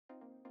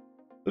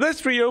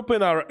Let's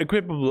reopen our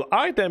equipable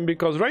item,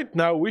 because right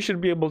now we should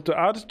be able to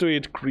add to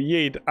it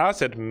create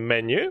asset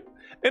menu,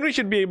 and we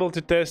should be able to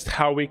test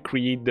how we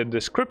create the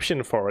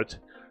description for it.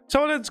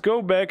 So let's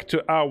go back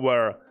to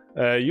our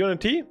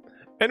Unity,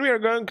 and we are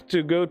going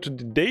to go to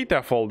the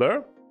data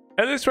folder,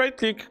 and let's right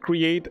click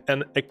create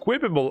an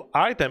equipable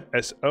item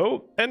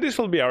SO, and this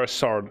will be our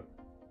sword.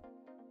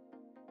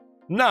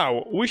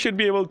 Now we should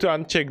be able to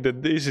uncheck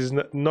that this is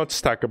not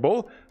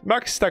stackable.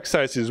 Max stack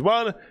size is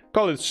 1,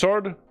 call it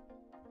sword,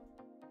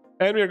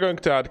 and we are going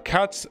to add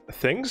cuts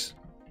things.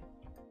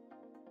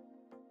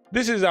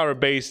 This is our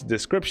base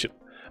description.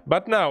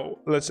 But now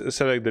let's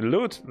select the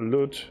loot,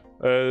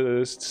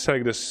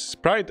 select the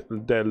sprite,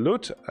 the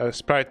loot,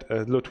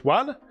 loot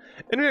 1,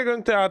 and we are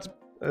going to add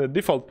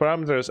default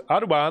parameters,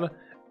 add 1.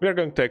 We are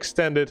going to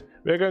extend it.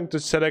 We are going to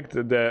select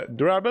the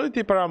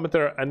durability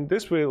parameter, and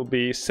this will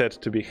be set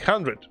to be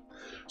 100.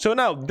 So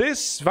now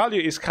this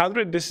value is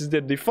 100. This is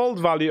the default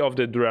value of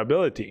the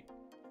durability.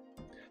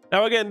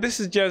 Now again, this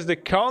is just the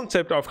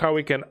concept of how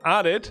we can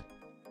add it.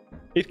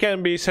 It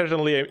can be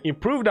certainly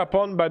improved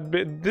upon, but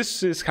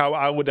this is how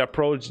I would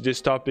approach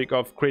this topic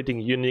of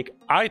creating unique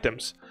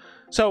items.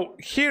 So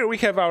here we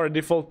have our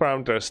default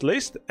parameters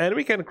list, and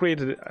we can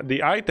create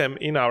the item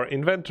in our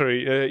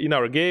inventory in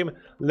our game.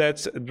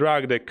 Let's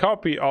drag the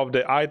copy of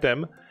the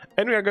item,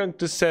 and we are going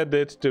to set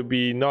it to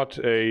be not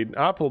an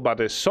apple but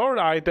a sword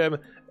item.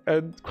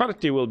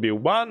 Quantity will be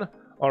 1,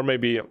 or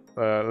maybe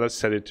let's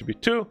set it to be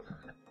 2,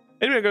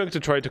 and we're going to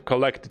try to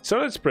collect it. So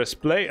let's press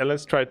play and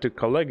let's try to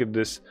collect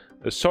this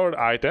sword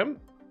item.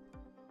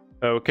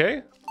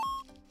 Okay,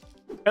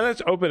 and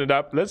let's open it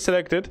up. Let's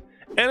select it,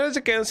 and as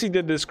you can see,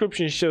 the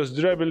description shows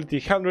durability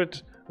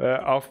 100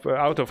 out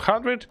of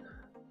 100.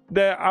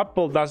 The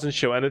apple doesn't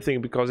show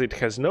anything because it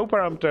has no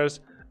parameters,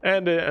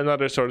 and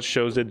another sword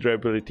shows the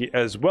durability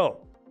as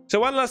well. So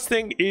one last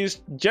thing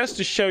is just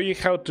to show you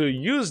how to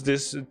use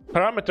this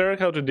parameter,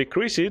 how to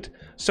decrease it.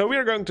 So we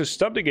are going to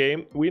stop the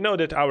game. We know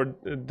that our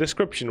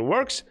description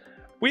works.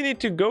 We need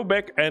to go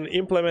back and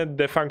implement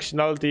the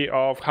functionality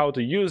of how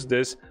to use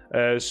this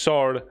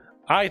sword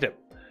item.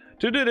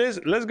 To do this,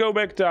 let's go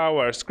back to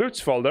our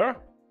scripts folder,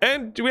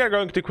 and we are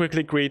going to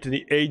quickly create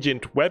the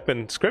agent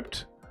weapon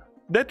script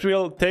that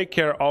will take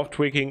care of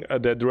tweaking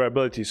the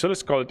durability. So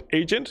let's call it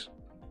agent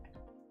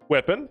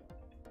weapon.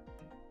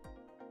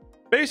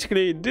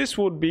 Basically, this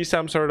would be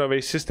some sort of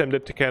a system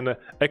that can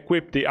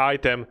equip the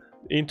item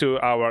into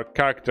our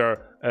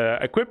character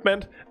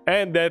equipment,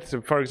 and that,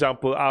 for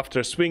example,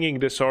 after swinging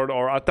the sword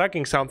or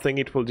attacking something,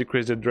 it will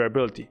decrease the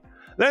durability.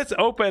 Let's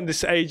open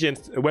this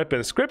agent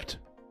weapon script.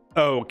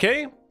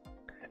 Okay,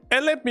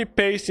 and let me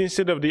paste,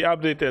 instead of the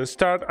update and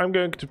start, I'm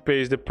going to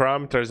paste the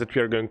parameters that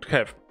we are going to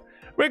have.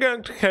 We're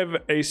going to have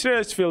a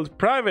serious field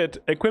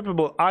private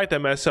equipable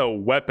item SO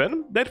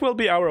weapon. That will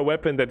be our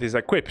weapon that is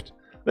equipped.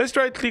 Let's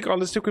right click on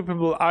this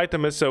equipable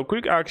item SO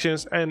quick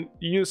actions and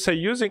say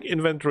using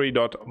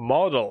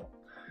inventory.model.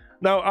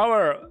 Now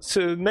our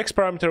next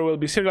parameter will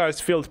be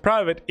serialized field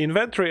private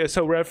inventory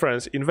SO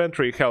reference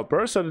inventory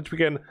helper, so that we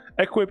can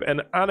equip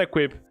and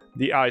unequip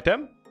the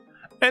item.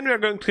 And we are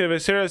going to have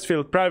a serialized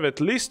field private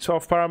list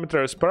of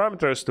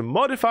parameters to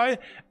modify,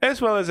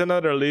 as well as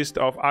another list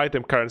of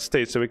item current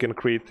state, so we can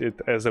create it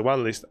as a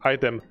one list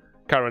item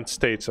current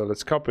state. So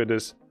let's copy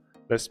this,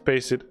 let's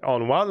paste it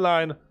on one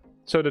line,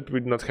 so that we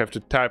do not have to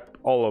type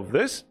all of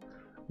this.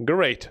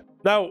 Great.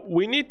 Now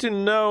we need to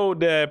know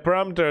the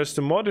parameters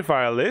to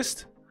modify a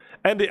list,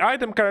 and the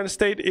item current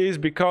state is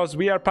because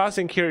we are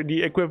passing here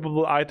the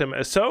equipable item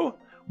SO.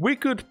 We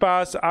could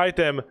pass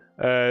item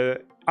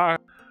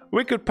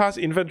we could pass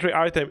inventory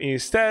item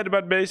instead,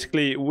 but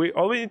basically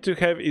all we need to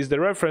have is the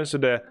reference to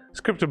the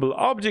scriptable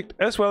object,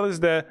 as well as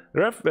the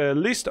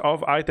list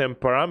of item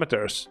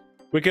parameters.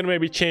 We can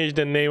maybe change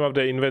the name of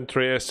the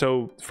inventory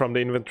SO from the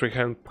inventory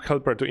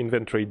helper to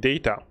inventory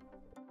data.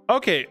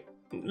 Okay,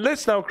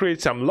 let's now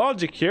create some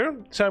logic here.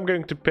 So I'm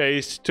going to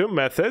paste two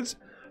methods.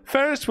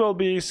 First will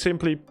be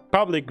simply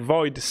public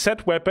void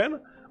set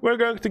weapon. We're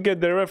going to get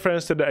the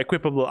reference to the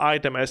equipable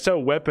item SO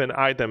weapon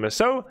item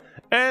SO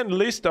and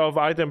list of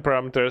item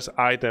parameters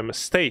item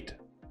state.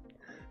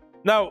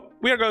 Now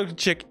we are going to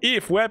check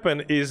if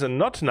weapon is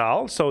not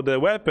null, so the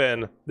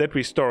weapon that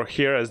we store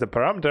here as the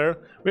parameter,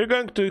 we're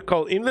going to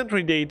call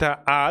inventory data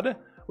add.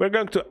 We're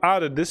going to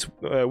add this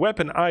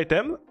weapon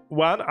item,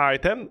 one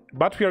item,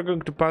 but we are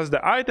going to pass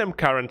the item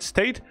current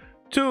state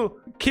to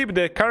keep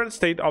the current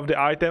state of the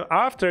item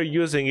after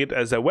using it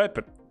as a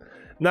weapon.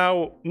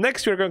 Now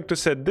next we're going to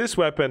set this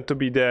weapon to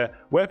be the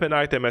weapon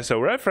item SO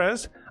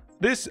reference.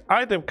 This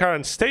item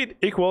current state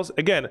equals,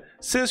 again,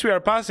 since we are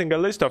passing a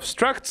list of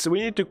structs, we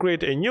need to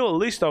create a new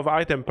list of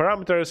item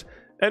parameters,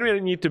 and we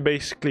need to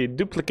basically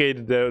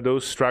duplicate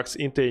those structs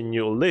into a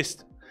new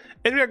list.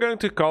 And we are going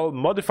to call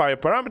modifier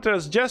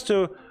parameters just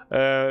to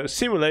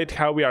simulate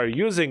how we are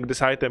using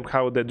this item,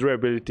 how the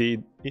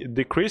durability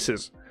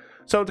decreases.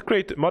 So to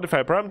create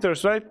modifier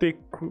parameters, write the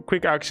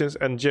quick actions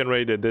and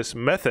generate this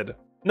method.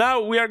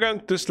 Now we are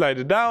going to slide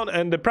it down,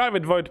 and the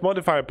private void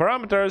modifier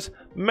parameters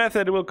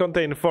method will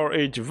contain for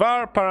each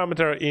var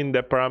parameter in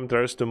the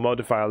parameters to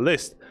modify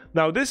list.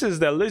 Now this is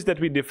the list that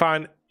we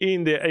define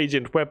in the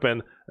agent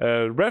weapon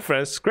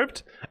reference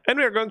script, and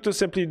we are going to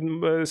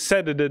simply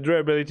set the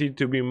durability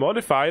to be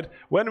modified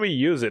when we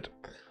use it.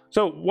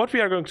 So what we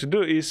are going to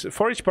do is,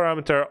 for each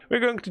parameter, we're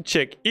going to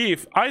check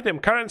if item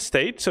current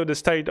state, so the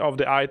state of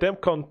the item,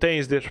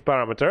 contains this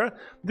parameter.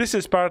 This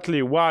is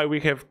partly why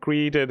we have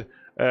created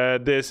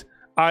this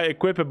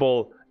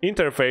Equippable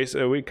interface.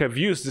 We have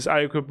used this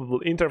Equippable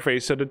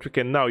interface so that we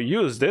can now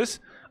use this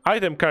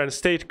item current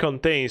state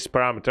contains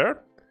parameter.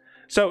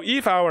 So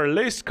if our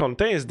list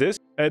contains this,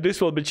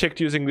 this will be checked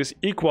using this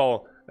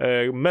equal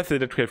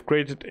method that we have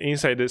created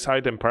inside this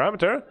item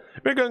parameter.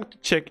 We're going to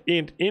check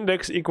int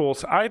index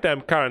equals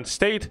item current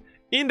state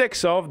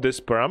index of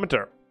this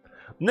parameter.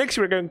 Next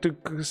we're going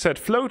to set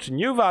float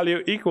new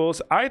value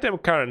equals item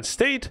current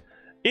state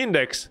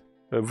index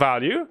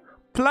value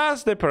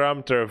plus the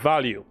parameter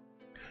value.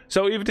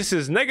 So if this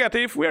is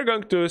negative, we are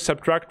going to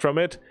subtract from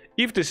it.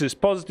 If this is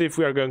positive,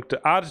 we are going to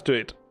add to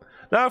it.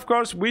 Now, of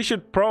course, we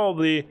should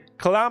probably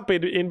clamp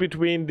it in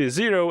between the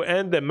 0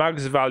 and the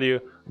max value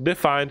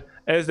defined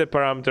as the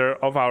parameter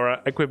of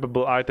our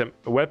equipable item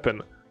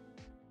weapon.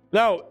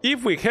 Now,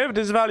 if we have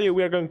this value,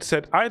 we are going to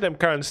set item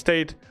current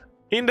state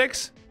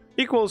index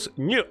equals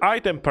new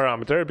item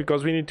parameter,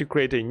 because we need to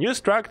create a new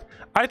struct.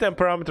 Item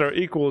parameter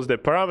equals the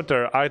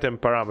parameter item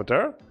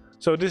parameter.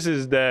 So this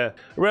is the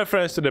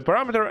reference to the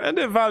parameter, and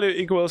the value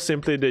equals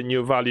simply the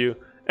new value.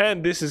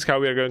 And this is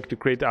how we are going to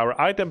create our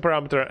item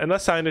parameter and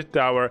assign it to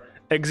our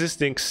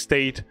existing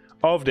state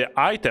of the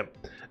item.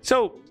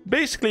 So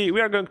basically we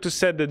are going to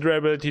set the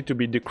durability to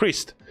be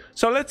decreased.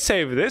 So let's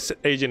save this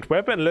agent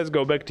weapon. Let's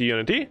go back to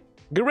Unity.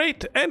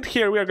 Great, and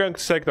here we are going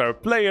to select our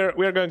player.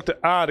 We are going to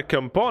add a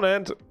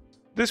component.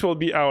 This will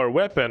be our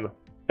weapon,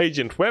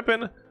 agent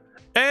weapon,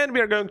 and we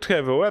are going to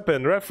have a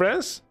weapon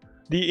reference,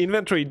 the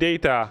inventory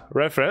data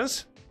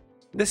reference.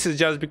 This is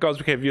just because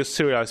we have used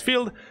serialized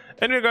field,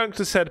 and we're going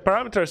to set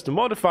parameters to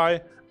modify,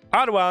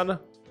 add one.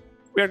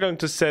 We are going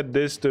to set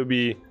this to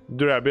be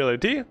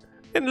durability,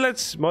 and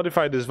let's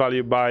modify this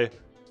value by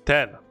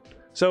 10.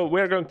 So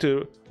we're going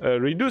to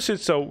reduce it,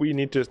 so we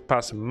need to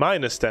pass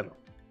 -10.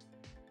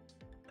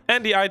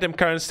 And the item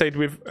current state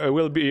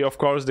will be, of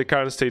course, the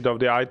current state of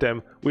the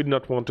item. We do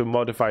not want to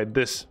modify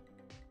this.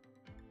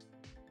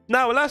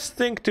 Now, last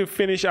thing to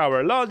finish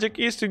our logic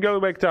is to go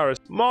back to our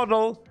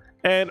model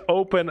and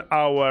open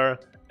our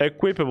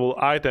equipable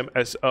item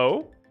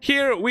SO.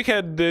 Here we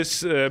had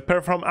this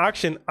perform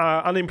action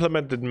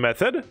unimplemented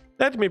method.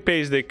 Let me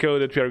paste the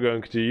code that we are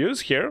going to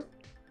use here.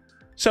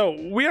 So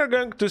we are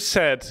going to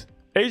set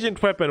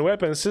agent weapon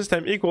weapon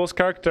system equals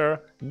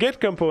character get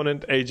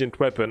component agent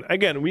weapon.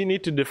 Again, we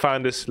need to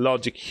define this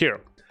logic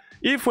here.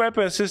 If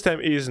weapon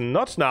system is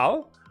not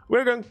null,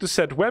 we're going to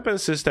set weapon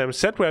system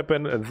set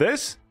weapon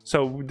this.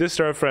 So this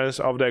reference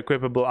of the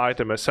equipable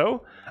item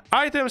SO.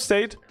 Item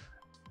state,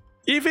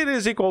 if it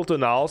is equal to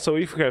null, so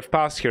if we have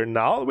passed here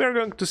null, we are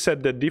going to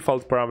set the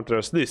default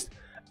parameters list.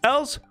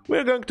 Else, we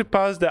are going to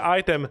pass the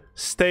item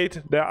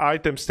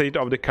state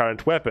of the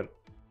current weapon.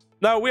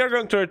 Now we are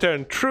going to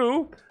return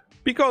true,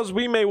 because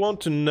we may want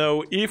to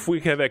know if we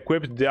have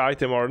equipped the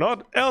item or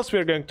not. Else we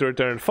are going to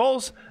return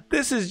false.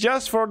 This is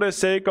just for the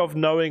sake of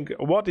knowing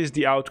what is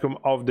the outcome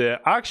of the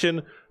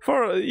action,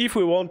 for if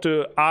we want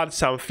to add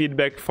some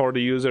feedback for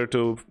the user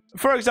to,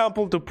 for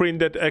example, to print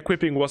that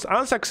equipping was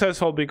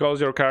unsuccessful because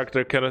your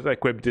character cannot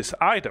equip this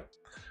item.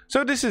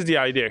 So this is the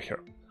idea here.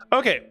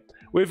 Okay,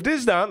 with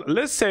this done,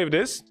 let's save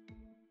this.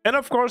 And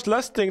of course,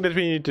 last thing that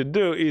we need to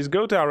do is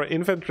go to our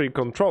inventory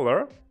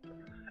controller.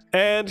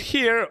 And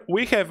here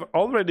we have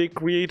already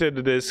created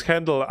this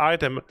handle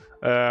item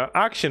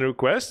action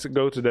request.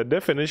 Go to the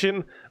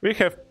definition. We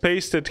have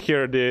pasted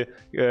here the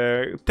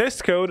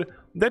test code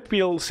that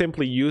will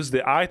simply use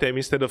the item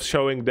instead of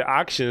showing the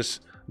actions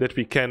that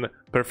we can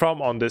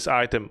perform on this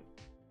item.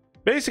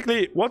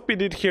 Basically, what we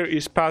did here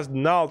is pass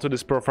null to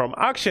this perform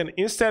action.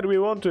 Instead, we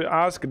want to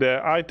ask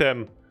the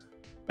item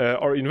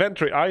or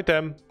inventory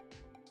item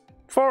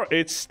for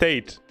its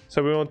state.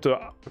 So we want to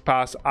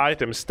pass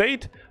item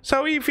state.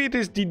 So if it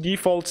is the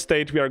default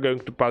state, we are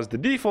going to pass the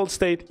default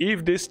state.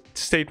 If this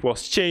state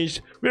was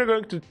changed, we are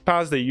going to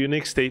pass the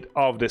unique state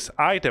of this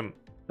item.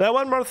 Now,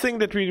 one more thing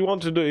that we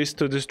want to do is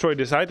to destroy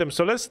this item.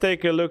 So let's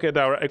take a look at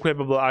our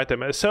equipable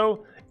item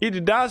SO.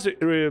 It does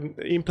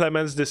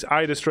implements this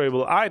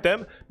destroyable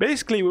item.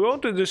 Basically, we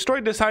want to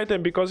destroy this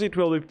item because it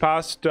will be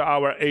passed to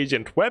our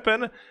agent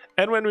weapon.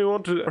 And when we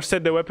want to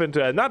set the weapon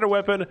to another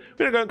weapon,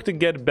 we're going to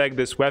get back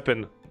this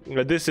weapon.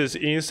 This is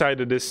inside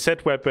this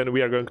set weapon.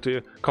 We are going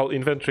to call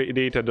inventory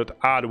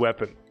data.add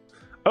weapon.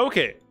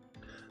 Okay,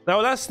 Now,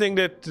 last thing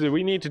that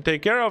we need to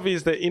take care of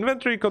is the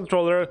inventory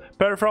controller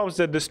performs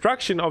the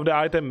destruction of the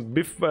item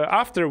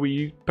after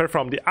we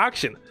perform the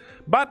action.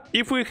 But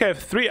if we have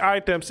 3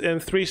 items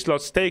and 3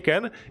 slots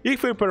taken,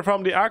 if we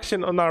perform the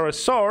action on our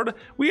sword,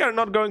 we are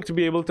not going to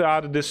be able to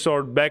add this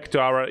sword back to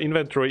our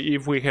inventory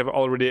if we have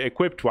already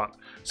equipped one.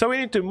 So we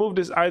need to move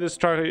this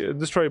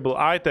destroyable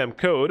item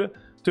code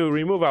to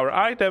remove our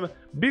item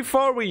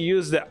before we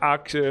use the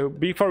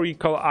before we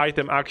call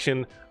item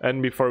action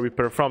and before we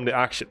perform the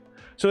action.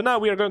 So now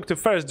we are going to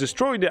first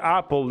destroy the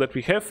apple that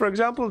we have, for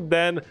example,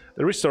 then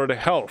restore the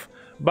health.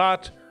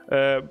 But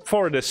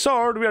for the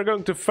sword, we are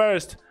going to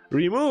first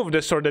remove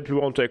the sword that we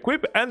want to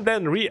equip and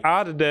then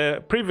re-add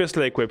the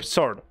previously equipped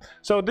sword.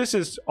 So this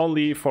is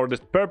only for this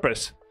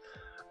purpose.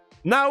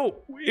 Now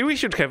we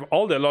should have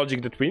all the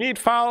logic that we need.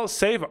 File,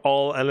 save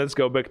all, and let's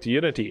go back to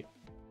Unity.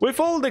 With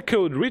all the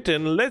code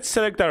written, let's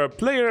select our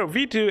player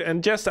V2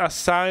 and just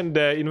assign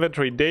the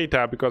inventory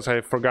data, because I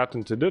have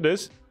forgotten to do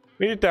this.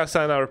 We need to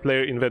assign our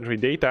player inventory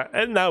data,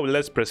 and now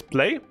let's press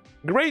play.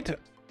 Great,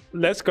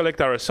 let's collect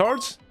our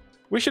swords.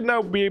 We should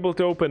now be able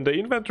to open the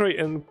inventory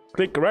and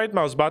click right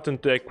mouse button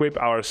to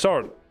equip our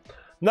sword.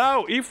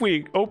 Now if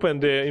we open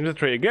the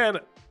inventory again,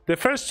 the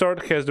first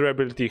sword has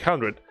durability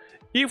 100.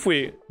 If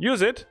we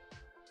use it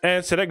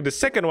and select the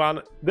second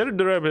one, their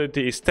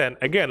durability is 10.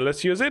 Again,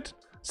 let's use it.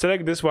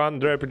 Select this one,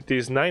 durability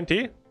is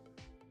 90.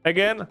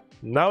 Again,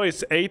 now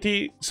it's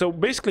 80. So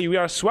basically we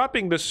are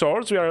swapping the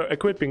swords. We are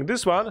equipping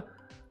this one.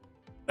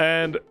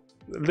 And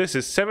this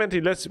is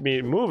 70. Let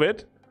me move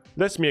it.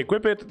 Let me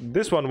equip it.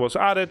 This one was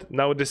added.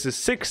 Now this is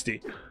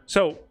 60.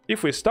 So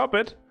if we stop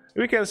it,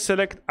 we can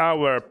select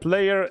our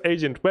player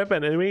agent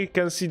weapon, and we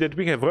can see that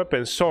we have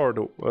weapon sword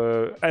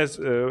as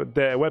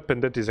the weapon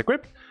that is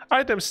equipped.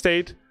 Item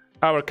state,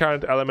 our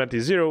current element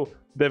is 0.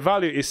 The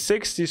value is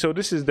 60. So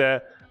this is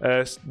the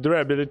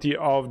durability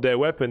of the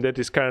weapon that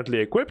is currently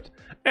equipped,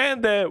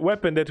 and the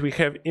weapon that we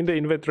have in the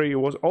inventory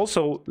was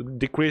also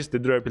decreased. The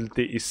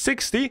durability is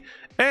 60.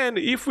 And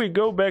if we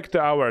go back to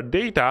our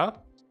data,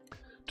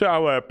 to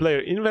our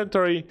player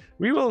inventory,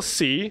 we will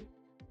see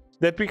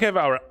that we have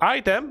our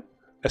item,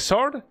 a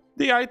sword.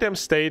 The item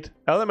state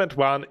element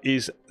 1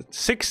 is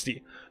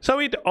 60. So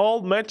it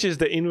all matches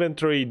the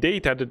inventory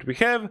data that we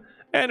have,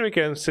 and we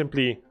can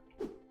simply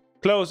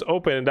close,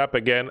 open it up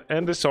again,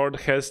 and the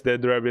sword has the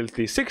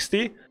durability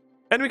 60.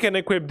 And we can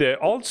equip the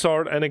old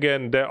sword, and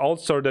again the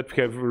old sword that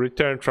we have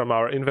returned from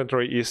our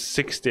inventory is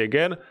 60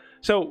 again.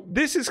 So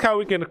this is how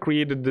we can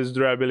create this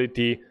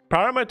durability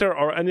parameter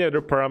or any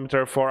other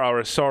parameter for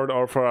our sword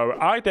or for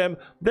our item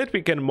that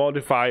we can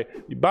modify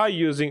by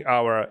using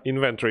our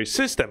inventory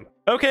system.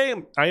 Okay,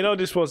 I know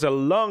this was a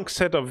long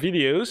set of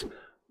videos.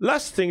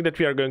 Last thing that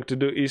we are going to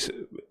do is,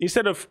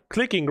 instead of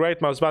clicking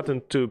right mouse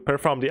button to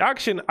perform the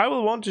action, I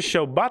will want to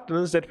show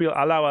buttons that will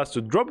allow us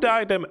to drop the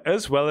item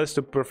as well as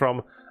to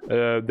perform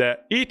the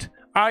eat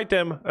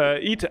item,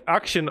 eat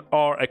action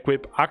or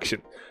equip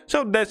action.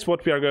 So that's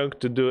what we are going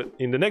to do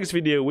in the next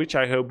video, which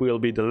I hope will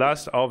be the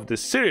last of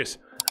this series.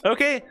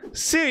 Okay,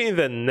 see you in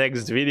the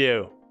next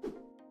video.